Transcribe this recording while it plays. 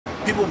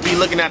people be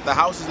looking at the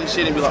houses and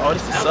shit and be like, oh,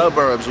 this is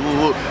suburbs.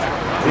 Ooh,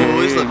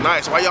 this look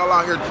nice. Why y'all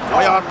out here?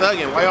 Why y'all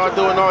thugging? Why y'all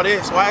doing all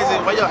this? Why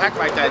y'all act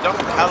like that? Y'all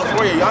from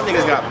California. Y'all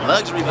niggas got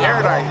luxury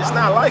paradise. It's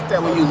not like that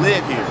when you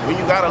live here. When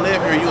you gotta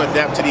live here, you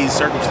adapt to these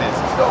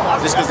circumstances.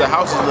 Just because the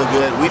houses look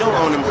good, we don't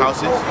own them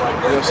houses. You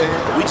know what I'm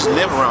saying? We just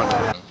live around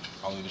them.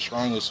 Only the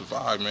strong will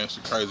survive, man. It's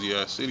a crazy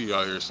ass city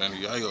out here, San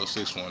Diego,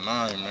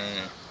 619,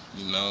 man.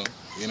 You know,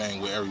 it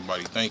ain't what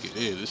everybody think it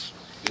is.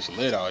 It's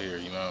lit out here,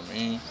 you know what I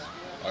mean?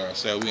 Like I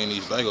said, we in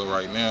East Lego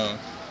right now.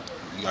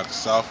 You got the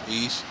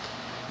southeast,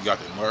 you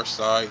got the north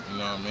side, you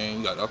know what I mean?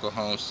 You got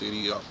Oklahoma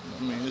City. I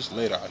mean, it's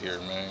lit out here,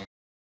 man.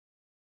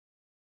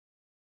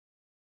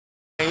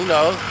 You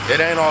know,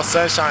 it ain't all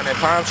sunshine and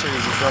palm trees,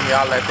 you feel me?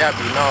 I'll let that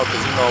be known,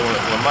 because you know,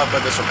 when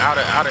motherfuckers from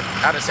out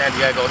of San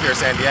Diego, here in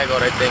San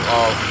Diego, they think,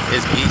 oh,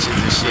 it's beaches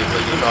and shit,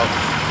 but you know,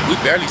 we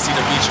barely see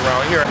the beach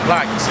around here.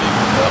 Like, you see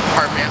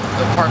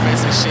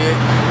apartments and shit,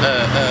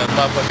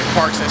 motherfucking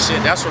parks and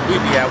shit. That's where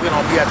we be at. We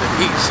don't be at the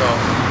beach, so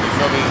you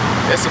feel me?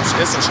 There's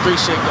some street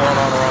shit going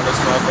on around this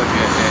motherfucker,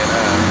 and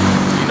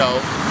you know,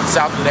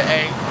 south of the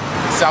A,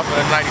 south of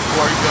the 94,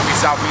 you feel me?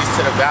 Southeast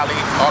to the valley,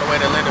 all the way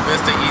to Linda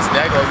Vista, East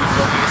Dago, you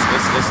feel me?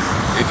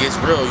 It gets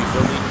real, you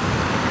feel me?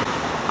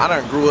 I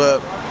done grew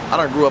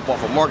up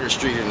off of Market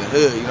Street in the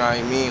hood, you know what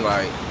I mean?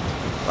 Like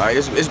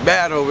it's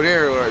bad over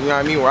there, or, you know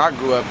what I mean, where I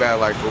grew up at,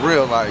 like for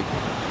real, like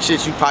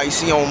shit you probably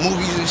see on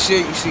movies and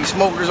shit. You see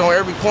smokers on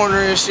every corner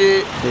and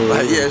shit.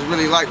 Like, yeah, it's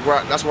really like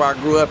that's where I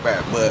grew up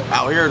at. But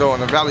out here though, in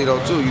the valley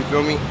though too, you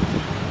feel me?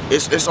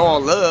 It's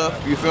all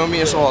love, you feel me?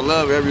 It's all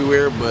love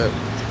everywhere, but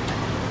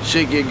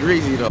shit get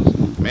greasy though.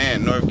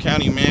 Man, North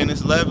County, man,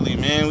 it's lovely,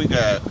 man. We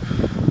got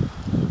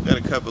a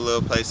couple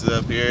little places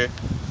up here,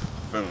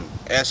 from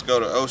Esco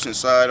to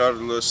Oceanside, all the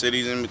little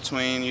cities in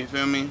between, you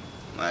feel me?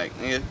 Like,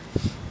 yeah,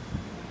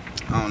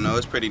 I don't know,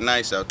 it's pretty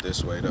nice out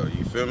this way though,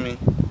 you feel me?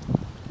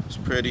 It's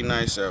pretty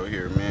nice out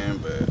here, man,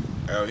 but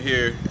out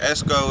here,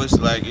 Esco is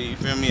like, you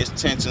feel me, it's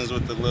tensions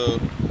with the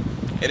little,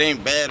 it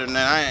ain't bad or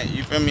nothing,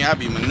 you feel me, I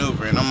be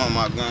maneuvering, I'm on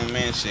my grown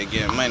man shit,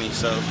 getting money,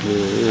 so I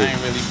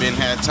ain't really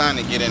had time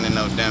to get into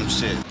no dumb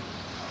shit.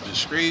 The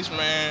streets,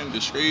 man,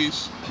 the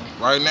streets,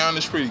 right now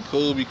it's pretty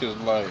cool because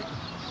like,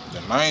 the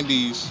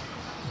 90s,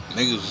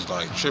 niggas was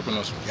like tripping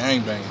on some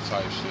gangbang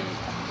type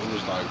shit. It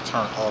was like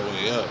turned all the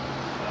way up.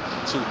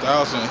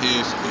 2000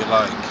 hits, it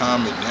like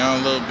calmed it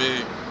down a little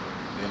bit.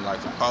 Then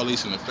like the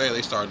police and the Fed,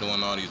 they started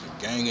doing all these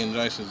gang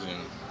injunctions and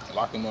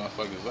locking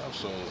motherfuckers up.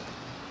 So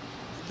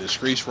the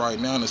streets right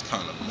now is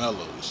kind of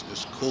mellow.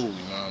 It's cool,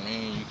 you know what I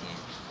mean? You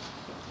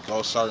can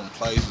go certain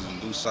places and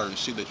do certain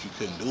shit that you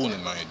couldn't do in the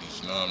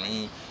 90s, you know what I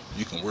mean?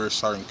 You can wear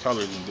certain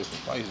colors in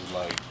different places.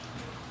 Like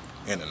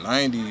in the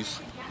 90s,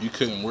 you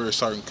couldn't wear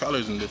certain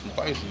colors in different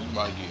places. You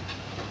might get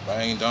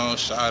banged on,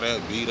 shot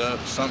at, beat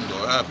up, something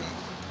gonna happen.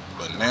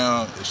 But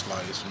now it's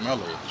like it's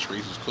mellow. The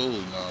streets is cool,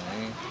 you know what I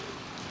mean?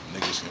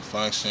 Niggas can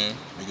function,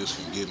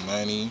 niggas can get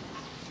money,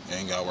 they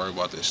ain't gotta worry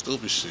about that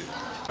stupid shit.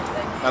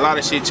 A lot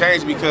of shit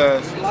changed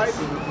because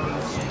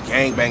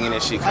gangbanging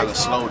and shit kind of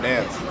slowed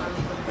down. You know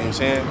what I'm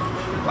saying?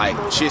 Like,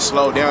 shit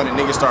slowed down and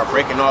niggas start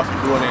breaking off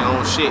and doing their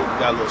own shit. You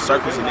got little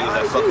circles of niggas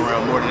that fuck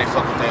around more than they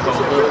fuck with their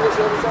whole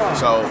hood.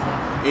 So,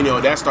 you know,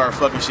 that started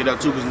fucking shit up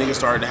too, because niggas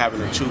started having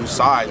to choose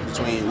sides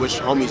between which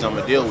homies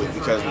I'ma deal with,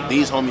 because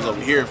these homies over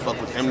here fuck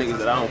with them niggas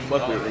that I don't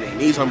fuck with, and then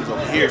these homies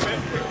over here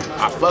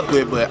I fuck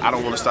with, but I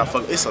don't want to stop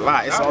fucking. It's a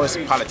lot. It's always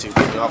some politics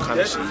and all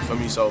kind of shit, you feel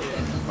me? So,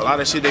 a lot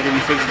of shit that can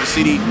be fixed in the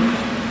city,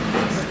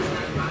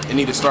 it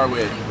need to start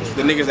with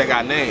the niggas that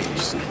got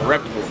names,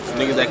 reputable,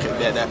 niggas that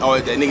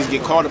niggas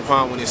get called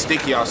upon when it's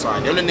sticky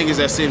outside. They're the niggas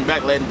that sitting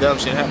back letting dumb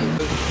shit happen.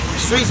 The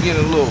streets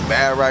getting a little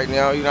bad right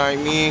now, you know what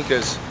I mean?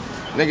 Cause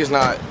niggas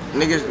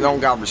don't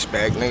got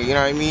respect, nigga, you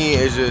know what I mean?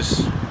 It's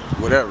just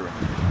whatever.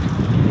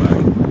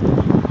 Like,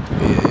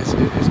 yeah, it's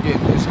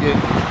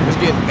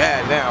getting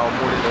bad now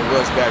more than it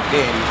was back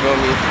then, you feel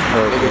me?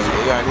 Niggas,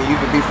 you know what I mean? You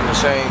could be from the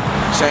same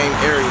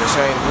area,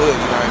 same hood,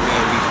 you know what I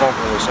mean? Be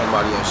funking with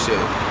somebody and shit,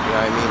 you know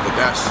what I mean? But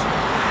that's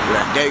where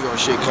that Dago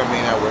shit come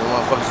in at, where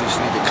motherfuckers just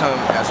need to come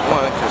as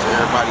one, because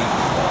everybody,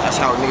 that's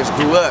how niggas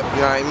grew up,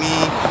 you know what I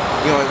mean?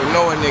 You don't even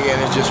know a nigga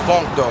and it's just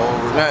funk though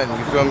over nothing,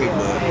 you feel me?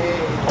 But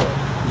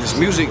this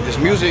music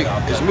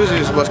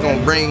is what's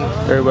gonna bring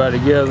everybody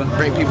together,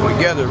 bring people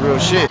together, real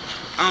shit.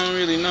 I don't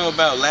really know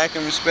about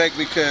lacking respect,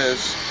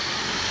 because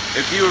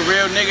if you a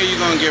real nigga, you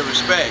gonna get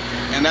respect.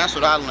 And that's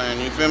what I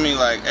learned, you feel me?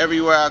 Like,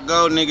 everywhere I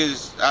go,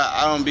 niggas,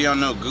 I don't be on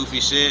no goofy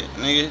shit,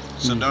 nigga.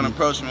 So don't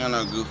approach me on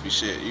no goofy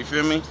shit, you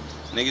feel me?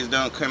 Niggas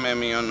don't come at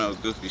me on no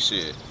goofy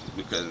shit,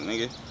 because,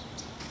 nigga,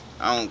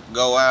 I don't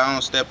go out, I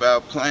don't step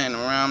out playing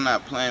around, I'm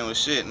not playing with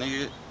shit,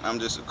 nigga. I'm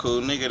just a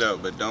cool nigga though,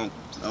 but don't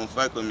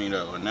fuck with me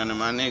though, or none of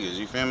my niggas,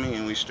 you feel me?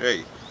 And we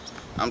straight.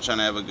 I'm trying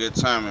to have a good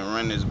time and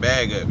run this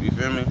bag up, you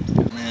feel me?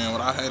 Man,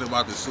 what I hate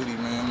about the city,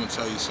 man, I'm gonna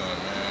tell you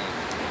something, man.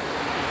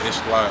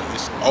 It's like,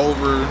 it's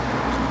over,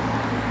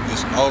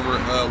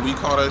 we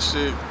call that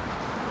shit,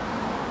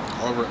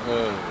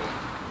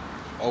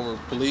 over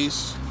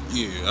police.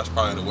 Yeah, that's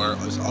probably the word.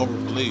 It's over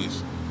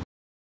police.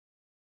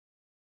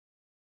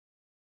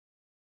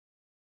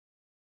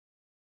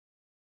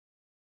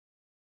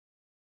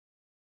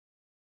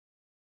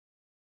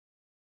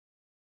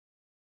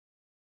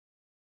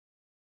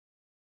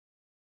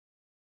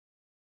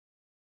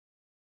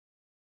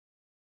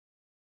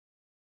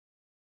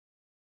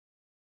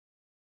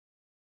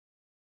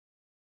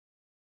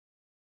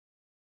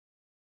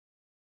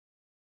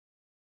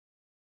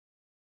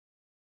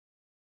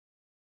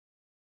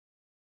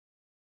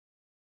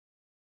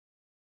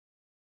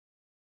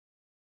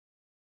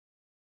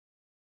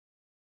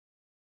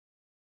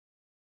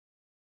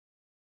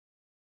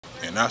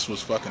 And that's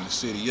what's fucking the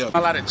city up. A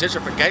lot of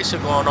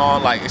gentrification going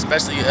on, like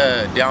especially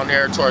down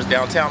there towards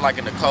downtown, like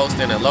in the coast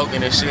and in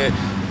Logan and shit.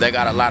 They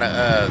got a lot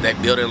of, they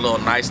building little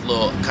nice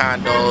little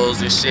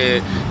condos and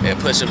shit and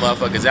pushing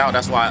motherfuckers out.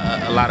 That's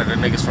why a lot of the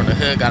niggas from the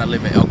hood gotta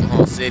live in El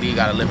Cajon City,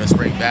 gotta live in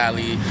Spring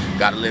Valley,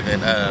 gotta live in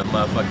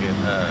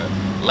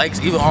motherfucking lakes,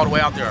 even all the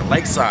way out there on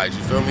Lakeside, you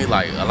feel me?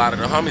 Like a lot of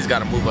the homies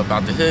gotta move up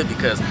out the hood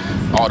because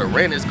all the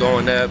rent is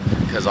going up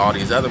because all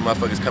these other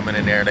motherfuckers coming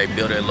in there, they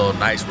building little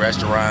nice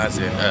restaurants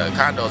and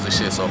condos and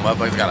shit. So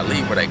motherfuckers gotta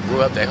leave where they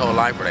grew up their whole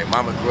life, where their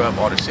mama grew up,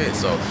 all the shit.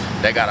 So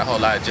they got a whole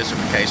lot of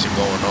gentrification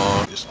going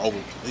on. It's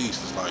over police.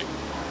 It's like,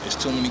 it's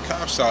too many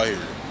cops out here.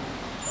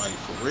 Like,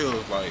 for real,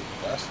 like,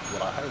 that's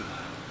what I hate.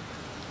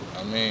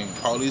 I mean,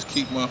 police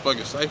keep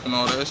motherfuckers safe and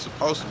all that, it's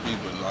supposed to be,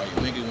 but like,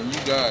 nigga, when you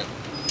got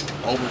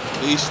over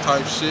police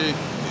type shit,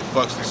 it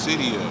fucks the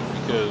city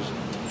up because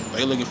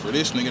they looking for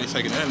this nigga, they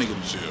taking that nigga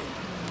to jail.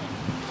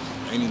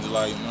 They need to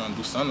like, man,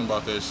 do something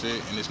about that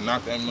shit, and it's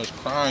not that much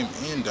crime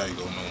in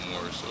Dago no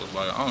more. So it's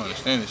like, I don't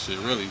understand this shit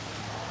really.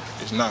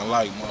 It's not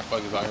like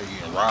motherfuckers out here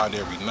getting robbed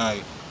every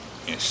night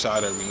and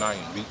shot every night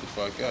and beat the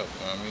fuck up. You know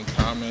what I mean?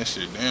 Calm that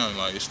shit down.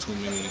 Like, it's too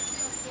many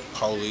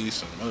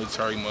police and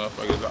military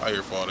motherfuckers out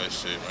here for all that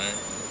shit, man.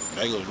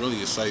 Dago's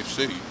really a safe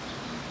city.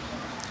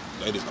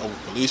 They just over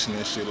policing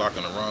this shit,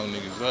 locking the wrong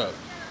niggas up.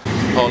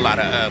 Whole lot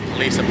of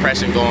police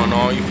oppression going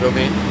on, you feel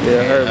me? Yeah,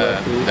 I heard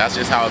about that. That's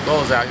just how it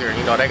goes out here.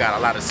 You know, they got a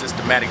lot of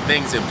systematic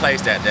things in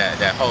place that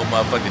hold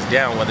motherfuckers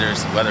down, whether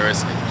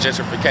it's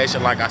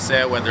gentrification, like I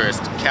said, whether it's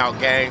cow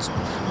gangs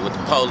with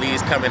the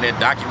police coming in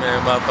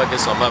documenting motherfuckers,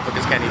 so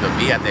motherfuckers can't even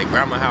be at their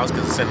grandma house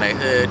because it's in their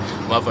hood.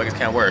 Motherfuckers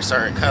can't wear a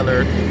certain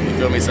color, you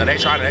feel me? So they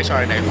trying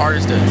their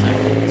hardest to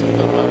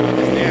put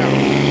motherfuckers down.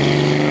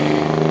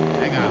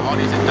 They got all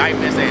these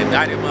indictments, they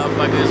indicted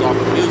motherfuckers off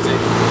of music, you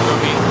feel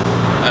me?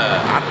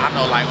 I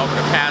know, like, over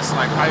the past,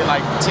 like, probably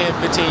like 10,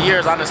 15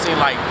 years, I done seen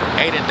like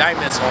 8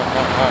 indictments on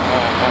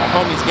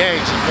homies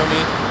gangs, you feel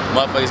me?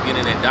 Motherfuckers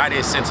getting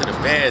indicted, sent to the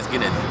feds,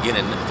 getting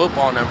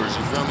football numbers,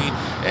 you feel me?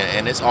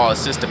 And it's all a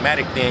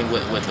systematic thing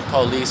with the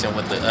police and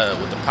with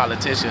the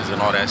politicians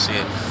and all that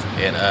shit.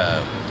 And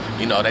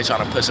you know, they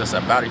trying to push us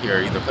up out of here,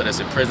 either put us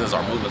in prisons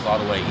or move us all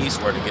the way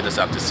eastward to get us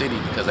out the city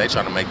because they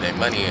trying to make their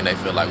money and they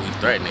feel like we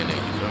threatening it,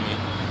 you feel me?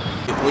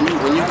 When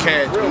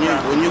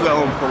you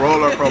go on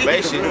parole or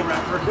probation,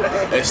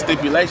 there's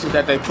stipulations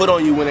that they put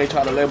on you when they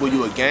try to label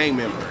you a gang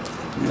member.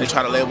 They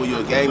try to label you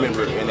a gang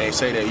member and they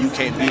say that you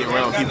can't be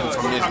around people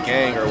from this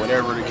gang or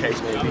whatever the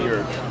case may be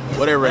or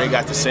whatever they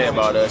got to say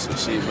about us and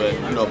shit. But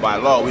you know, by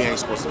law, we ain't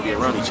supposed to be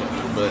around each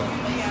other.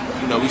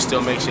 But you know, we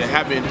still make shit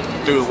happen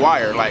through the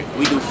wire. Like,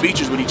 we do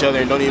features with each other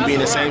and don't even be in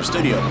the same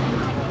studio.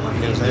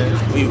 You know what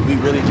I'm saying? We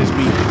really just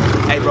be,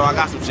 hey bro, I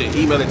got some shit,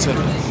 email it to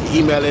me.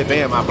 Email it,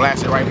 bam, I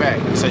blast it right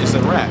back. It's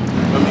a rap. You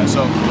know what I mean?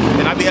 So,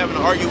 and I be having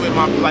to argue with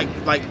my,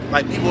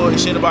 like people and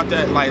shit about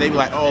that. Like, they be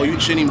like, oh, you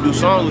shouldn't even do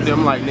songs with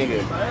them. I'm like,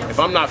 nigga, if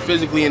I'm not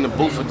physically in the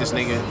booth with this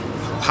nigga,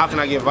 how can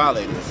I get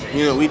violated?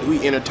 You know,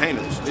 we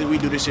entertainers. We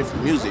do this shit for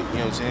music, you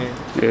know what I'm saying?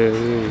 Yeah.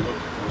 You know what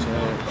I'm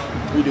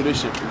saying? We do this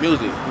shit for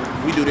music.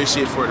 We do this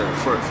shit for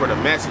the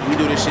masses. We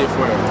do this shit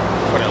for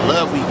the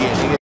love we get,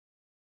 nigga.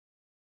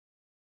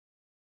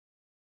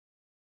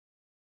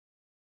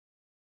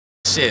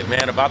 Shit,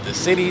 man, about the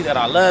city that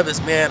I love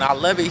is, man, I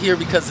love it here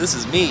because this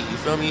is me, you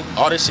feel me?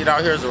 All this shit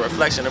out here is a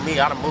reflection of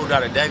me. I done moved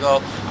out of Dago,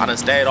 I done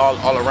stayed all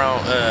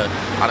around,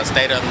 I done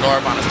stayed up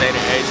north, I done stayed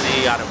in AZ,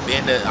 I done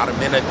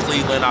been to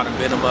Cleveland, I done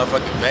been to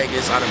motherfucking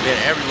Vegas, I done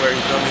been everywhere, you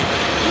feel me?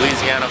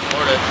 Louisiana,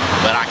 Florida,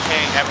 but I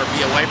can't ever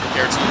be away from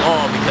here too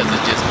long because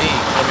it's just me,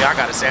 you feel me? I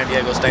got a San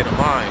Diego state of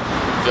mind,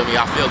 you feel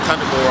me? I feel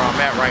comfortable where I'm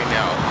at right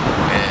now,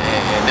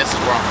 and this is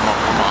where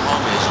my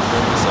home is, you feel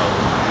me? So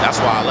that's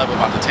why I love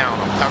about the town,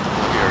 I'm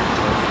comfortable here.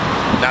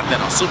 Not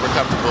that I'm super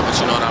comfortable, but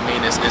you know what I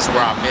mean? It's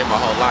where I've been my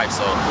whole life,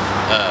 so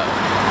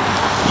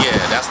yeah,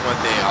 that's one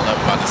thing I love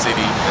about the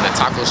city. And the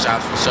taco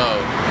shops for sure.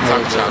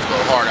 Taco shops go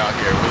hard out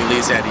here. When you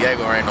leave San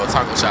Diego, there ain't no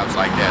taco shops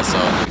like that,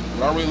 so.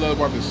 What I really love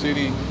about the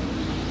city,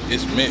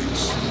 it's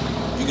mixed.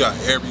 You got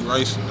every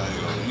race in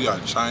Dago. You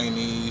got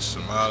Chinese,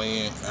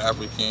 Somalian,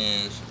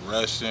 Africans,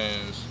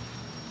 Russians,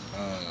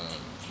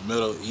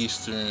 Middle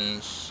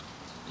Easterns,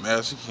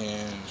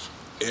 Mexicans,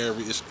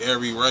 it's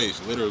every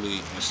race, literally,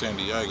 in San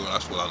Diego, and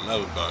that's what I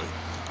love about it.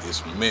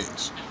 It's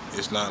mixed.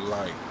 It's not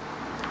like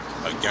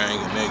a gang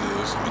of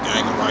niggas, a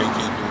gang of white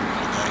people,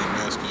 a gang of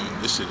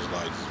Mexicans. This shit is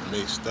like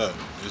mixed up.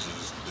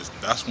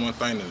 That's one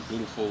thing that's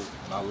beautiful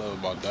and I love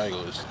about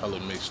Dago. It's hella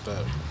mixed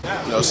up.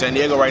 You know, San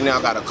Diego right now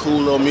got a cool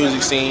little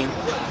music scene.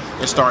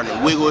 It's starting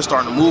to wiggle, it's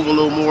starting to move a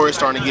little more, it's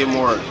starting to get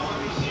more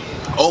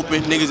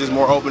open. Niggas is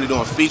more open to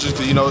doing features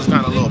because, you know, it's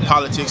kind of a little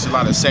politics, a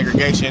lot of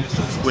segregation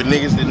with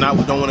niggas that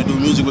don't want to do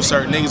music with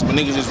certain niggas, but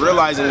niggas is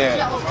realizing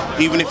that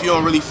even if you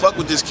don't really fuck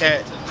with this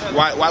cat,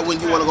 why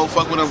wouldn't you want to go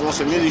fuck with him on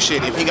some music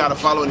shit? If he got a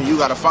following and you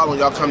got a following,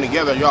 y'all come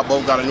together, y'all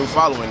both got a new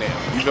following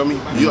now. You feel me?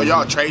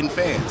 Y'all trading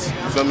fans.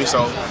 You feel me?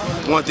 So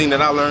one thing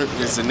that I learned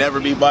is to never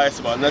be biased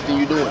about nothing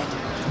you doing.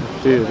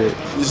 feel that.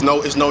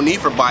 There's no need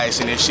for bias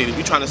in this shit. If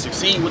you're trying to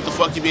succeed, what the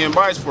fuck you being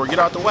biased for? Get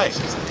out the way.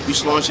 You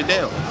slowing shit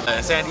down.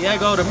 San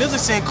Diego, the music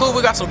scene cool.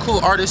 We got some cool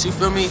artists, you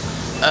feel me?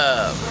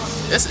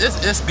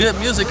 It's good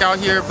music out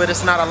here, but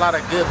it's not a lot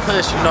of good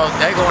push. You know,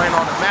 Dago ain't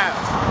on the map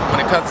when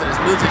it comes to this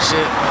music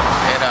shit,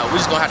 and we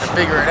just gonna have to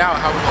figure it out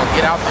how we gonna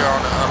get out there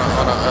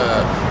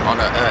on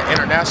a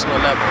international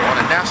level, on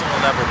a national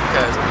level,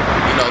 because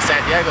you know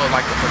San Diego is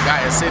like the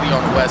forgotten city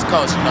on the West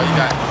Coast. You know, you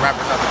got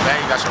rappers out the Bay,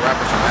 you got your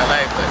rappers from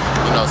LA, but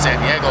you know San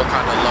Diego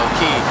kind of low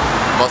key.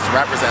 Most of the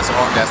rappers that's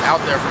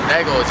out there from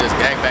Dago is just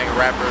gangbanging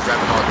rappers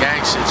rapping on gang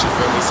shit. You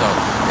feel me? So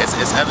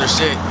it's other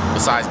shit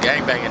besides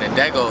gangbanging and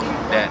Dago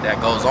that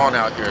goes on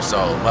out here. So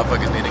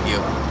motherfuckers need to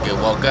get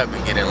woke up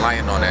and get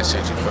enlightened on that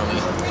shit. You feel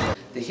me?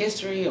 The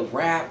history of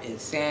rap in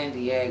San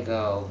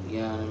Diego,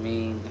 you know what I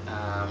mean?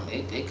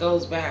 It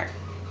goes back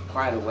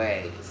quite a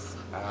ways.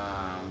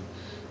 I'm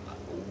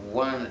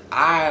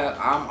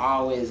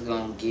always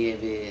gonna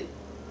give it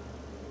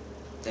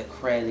the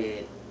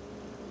credit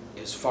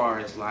as far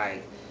as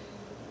like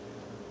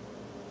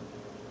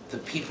the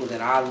people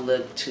that I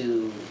look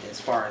to as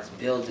far as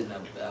building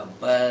a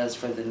buzz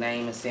for the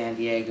name of San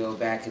Diego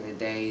back in the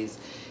days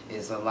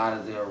is a lot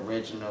of the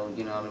original,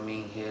 you know what I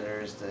mean,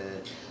 hitters,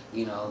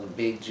 you know, the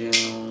Big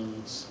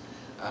Junes,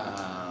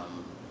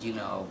 you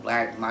know,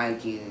 Black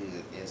Mikey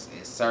is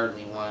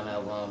certainly one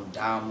of them,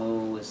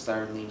 Damu is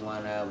certainly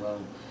one of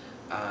them,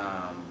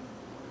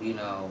 you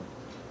know,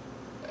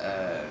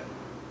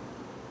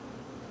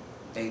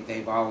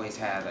 they've always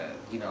had a,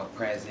 you know,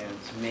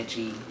 presence.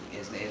 Mitchie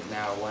is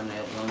now one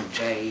of them,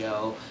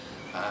 J.O.,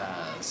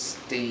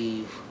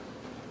 Steve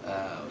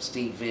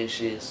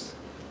Vicious,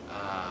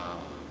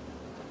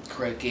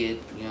 Crooked,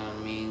 you know what I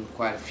mean,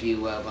 quite a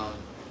few of them.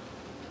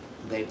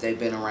 They've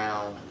been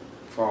around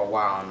for a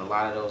while, and a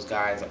lot of those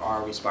guys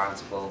are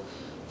responsible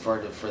for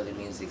the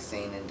music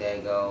scene in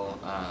Dago.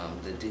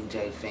 The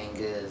DJ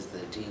Fingers, the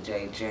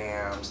DJ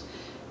Jams,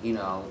 you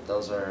know,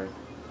 those are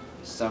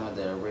some of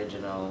the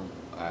original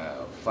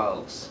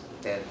folks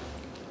that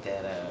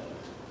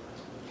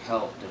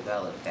helped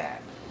develop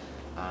that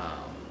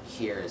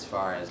here, as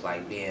far as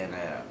like being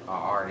a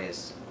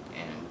artist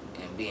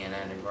and being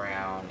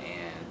underground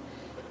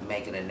and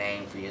making a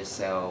name for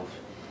yourself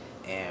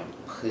and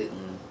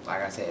putting,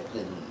 like I said,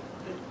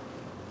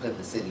 putting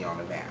the city on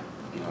the map.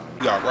 You know what I mean?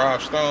 You got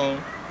Rob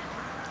Stone.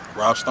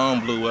 Rob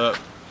Stone blew up.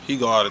 He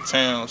go out of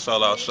town,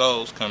 sell out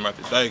shows, come back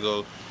to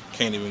Dago,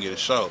 can't even get a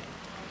show.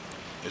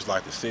 It's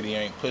like the city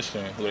ain't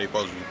pushing who they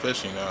supposed to be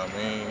pushing, you know what I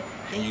mean?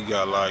 Then you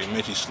got like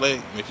Mitchie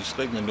Slick. Mitchie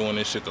Slick been doing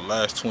this shit the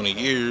last 20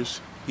 years.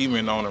 He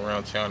been on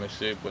around town and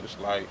shit, but it's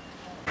like,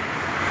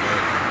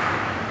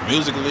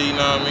 musically, you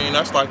know what I mean?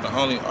 That's like the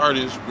only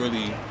artist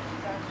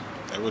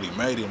that really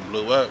made it and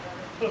blew up.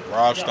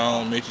 Rob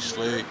Stone, Mitchie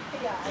Slick,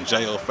 and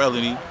J.O.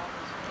 Felony. You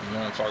know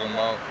what I'm talking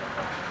about?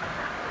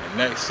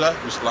 Next up,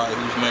 it's like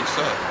who's next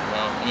up, you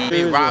know what I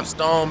mean? Rob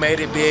Stone made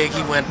it big.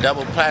 He went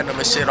double platinum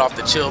and shit off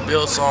the Chill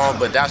Bill song,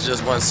 but that's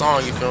just one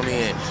song, you feel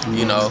me? And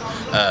you know,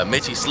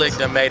 Mitchie Slick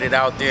done made it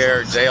out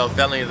there, J.O.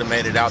 Felony done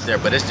made it out there,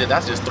 but that's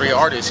just 3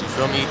 artists, you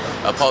feel me?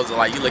 Opposed to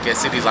like you look at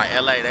cities like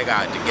LA, they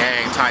got The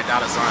Gang, Ty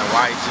Dolla $ign,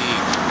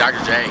 YG,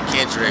 Dr. J,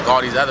 Kendrick,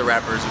 all these other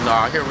rappers. You know,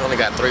 out here we only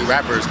got 3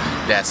 rappers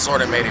that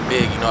sort of made it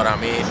big, you know what I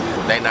mean?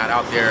 They not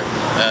out there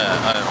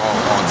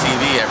on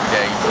TV every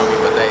day, you feel me?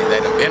 But they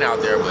done been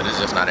out there, but it's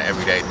just not an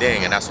everyday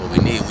thing, and that's what we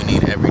need. We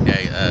need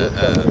everyday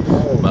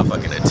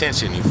motherfucking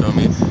attention, you feel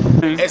me?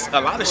 It's a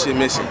lot of shit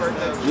missing. You know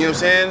what I'm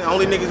saying?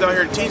 Only niggas out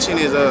here teaching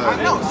is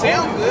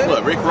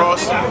what, Rick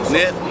Ross,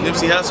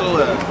 Nipsey Hussle,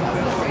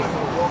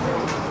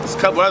 there's a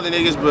couple other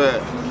niggas,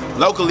 but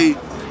locally,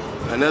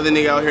 another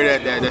nigga out here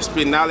that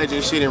spit knowledge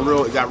and shit and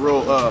got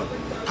real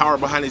power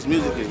behind his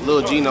music is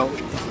Lil Gino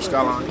from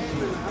Skyline.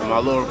 And my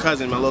little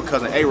cousin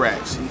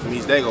A-Rax, he from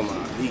East Dago,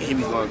 man. He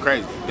be going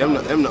crazy. Them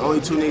the only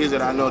 2 niggas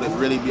that I know that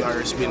really be out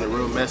here spitting the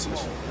real message.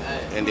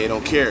 And they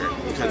don't care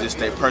because it's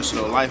their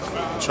personal life,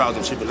 trials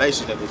and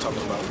tribulations that they're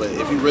talking about. But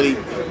if you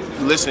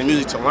listen to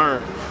music to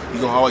learn,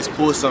 you're gonna always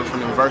pull something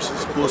from them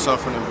verses, pull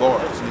something from them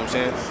bars, you know what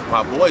I'm saying?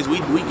 My boys, we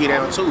get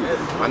down too.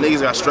 My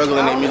niggas got struggle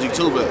in their music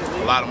too, but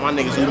a lot of my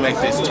niggas who make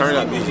this turn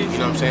up music, you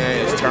know what I'm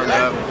saying? It's turn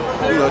up,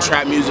 you know,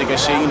 trap music and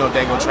shit, you know,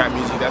 they go trap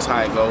music, that's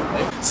how it go.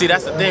 See,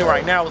 that's the thing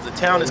right now is the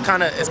town is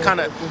kind of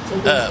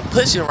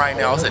pushing right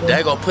now. It's a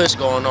Dago push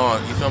going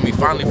on, you feel me?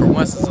 Finally, for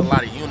once, there's a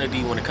lot of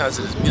unity when it comes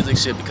to this music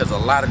shit, because a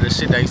lot of the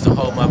shit that used to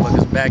hold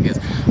motherfuckers back is,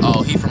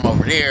 oh, he from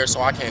over there, so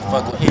I can't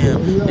fuck with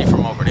him. He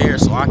from over there,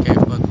 so I can't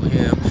fuck with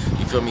him.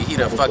 You feel me? He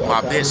done fucked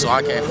my bitch, so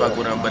I can't fuck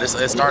with him. But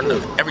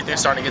everything's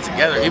starting to get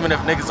together. Even if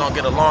niggas don't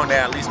get along, they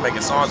at least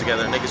making songs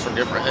together. Niggas from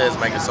different hoods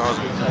making songs,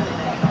 which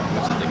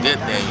is a good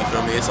thing. You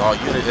feel me? It's all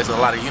unity. There's a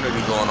lot of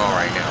unity going on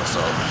right now.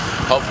 So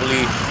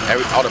hopefully,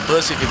 all the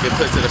bullshit could get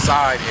put to the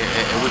side,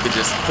 and we could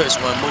just push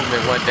one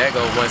movement, one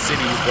Dago, one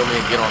city. You feel me?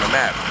 And get on the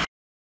map.